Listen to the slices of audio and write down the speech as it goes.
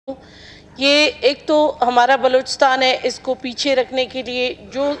ये एक तो हमारा बलूचिस्तान है, इसको पीछे रखने के लिए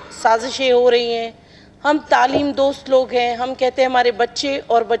जो साजिशें हो रही हैं, हम तालीम दोस्त लोग हैं, हम कहते हैं हमारे बच्चे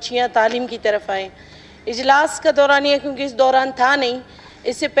और बच्चियां तालीम की तरफ आएँ। इजलास का दौरान है क्योंकि इस दौरान था नहीं,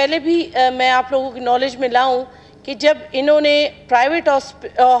 इससे पहले भी मैं आप लोगों की नॉलेज में लाऊं कि जब इन्होंने प्राइवेट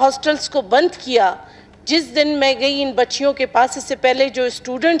हॉस्टल्स को बंद किया, जिस दिन मैं गई इन बच्चियों के पास, इससे पहले जो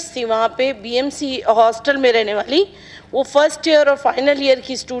स्टूडेंट्स थी वहाँ पे BMC हॉस्टल में रहने वाली, वो फर्स्ट ईयर और फाइनल ईयर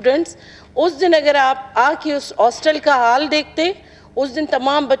की स्टूडेंट्स, उस दिन अगर आप आके उस हॉस्टल का हाल देखते, उस दिन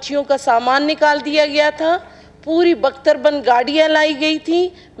तमाम बच्चियों का सामान निकाल दिया गया था, पूरी बख्तरबंद गाड़ियाँ लाई गई थी।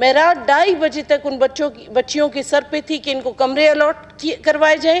 मैं रात 2:30 बजे तक उन बच्चियों के सर पे थी कि इनको कमरे अलॉट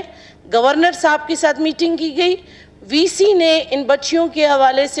करवाए जाएं। गवर्नर साहब के साथ मीटिंग की गई। VC ने इन बच्चियों के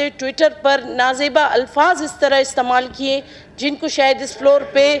हवाले से ट्विटर पर नाजेबा अल्फाज इस तरह इस्तेमाल किए जिनको शायद इस फ्लोर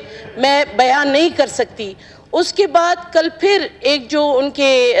पे मैं बयान नहीं कर सकती। उसके बाद कल फिर एक जो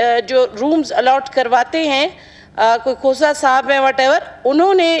उनके जो रूम्स अलॉट करवाते हैं, कोई खोसा साहब है वटेवर,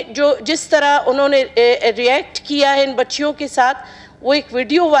 उन्होंने जो जिस तरह उन्होंने रिएक्ट किया है इन बच्चियों के साथ, वो एक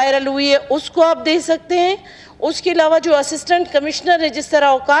वीडियो वायरल हुई है, उसको आप देख सकते हैं। उसके अलावा जो असिस्टेंट कमिश्नर है जिस तरह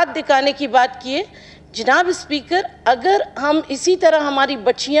औकात दिखाने की बात की है, जनाब स्पीकर, अगर हम इसी तरह हमारी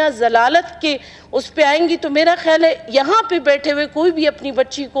बच्चियां जलालत के उस पे आएंगी तो मेरा ख्याल है यहाँ पे बैठे हुए कोई भी अपनी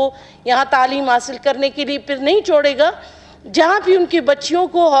बच्ची को यहाँ तालीम हासिल करने के लिए फिर नहीं छोड़ेगा। जहाँ भी उनकी बच्चियों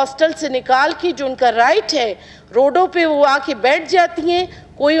को हॉस्टल से निकाल के जो उनका राइट है, रोडों पे वो आके बैठ जाती हैं,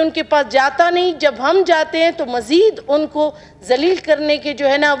 कोई उनके पास जाता नहीं। जब हम जाते हैं तो मज़ीद उनको जलील करने के जो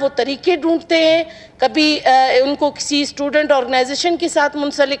है ना वो तरीके ढूंढते हैं। कभी उनको किसी स्टूडेंट ऑर्गेनाइजेशन के साथ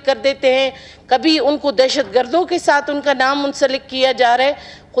मुंसलिक कर देते हैं, कभी उनको दहशतगर्दों के साथ उनका नाम मुंसलिक किया जा रहा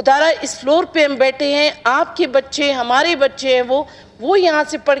है। खुदारा इस फ्लोर पे हम बैठे हैं, आपके बच्चे हमारे बच्चे हैं, वो यहाँ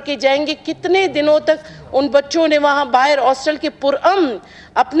से पढ़ के जाएंगे। कितने दिनों तक उन बच्चों ने वहाँ बाहर हॉस्टल के पुरअमन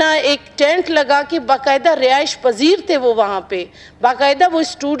अपना एक टेंट लगा के, बाकायदा रिहाइश पजीर थे वो, वहाँ पे बाकायदा वो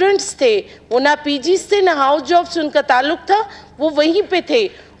स्टूडेंट्स थे, वो ना PGs थे ना हाउस जॉब से उनका ताल्लुक था, वो वहीं पे थे।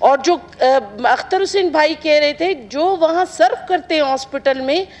 और जो अख्तर हुसैन भाई कह रहे थे, जो वहाँ सर्व करते हैं हॉस्पिटल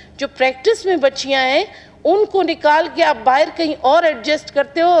में, जो प्रैक्टिस में बच्चियाँ हैं, उनको निकाल के आप बाहर कहीं और एडजस्ट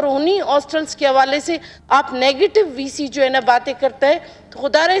करते हो और उन्हीं हॉस्टल्स के हवाले से आप नेगेटिव VC जो है ना बातें करता है। तो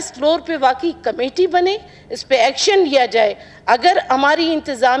खुदारा इस फ्लोर पे वाकई कमेटी बने, इस पे एक्शन लिया जाए। अगर हमारी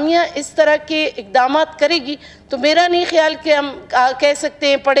इंतज़ामिया इस तरह के इक़दामात करेगी तो मेरा नहीं ख्याल कि हम कह सकते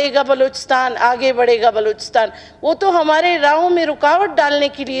हैं पढ़ेगा बलूचिस्तान, आगे बढ़ेगा बलूचिस्तान। वो तो हमारे राहों में रुकावट डालने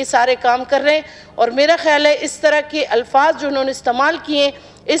के लिए सारे काम कर रहे हैं। और मेरा ख्याल है इस तरह के अल्फाज जो उन्होंने इस्तेमाल किए,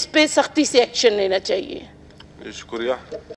 इस पे सख्ती से एक्शन लेना चाहिए। शुक्रिया।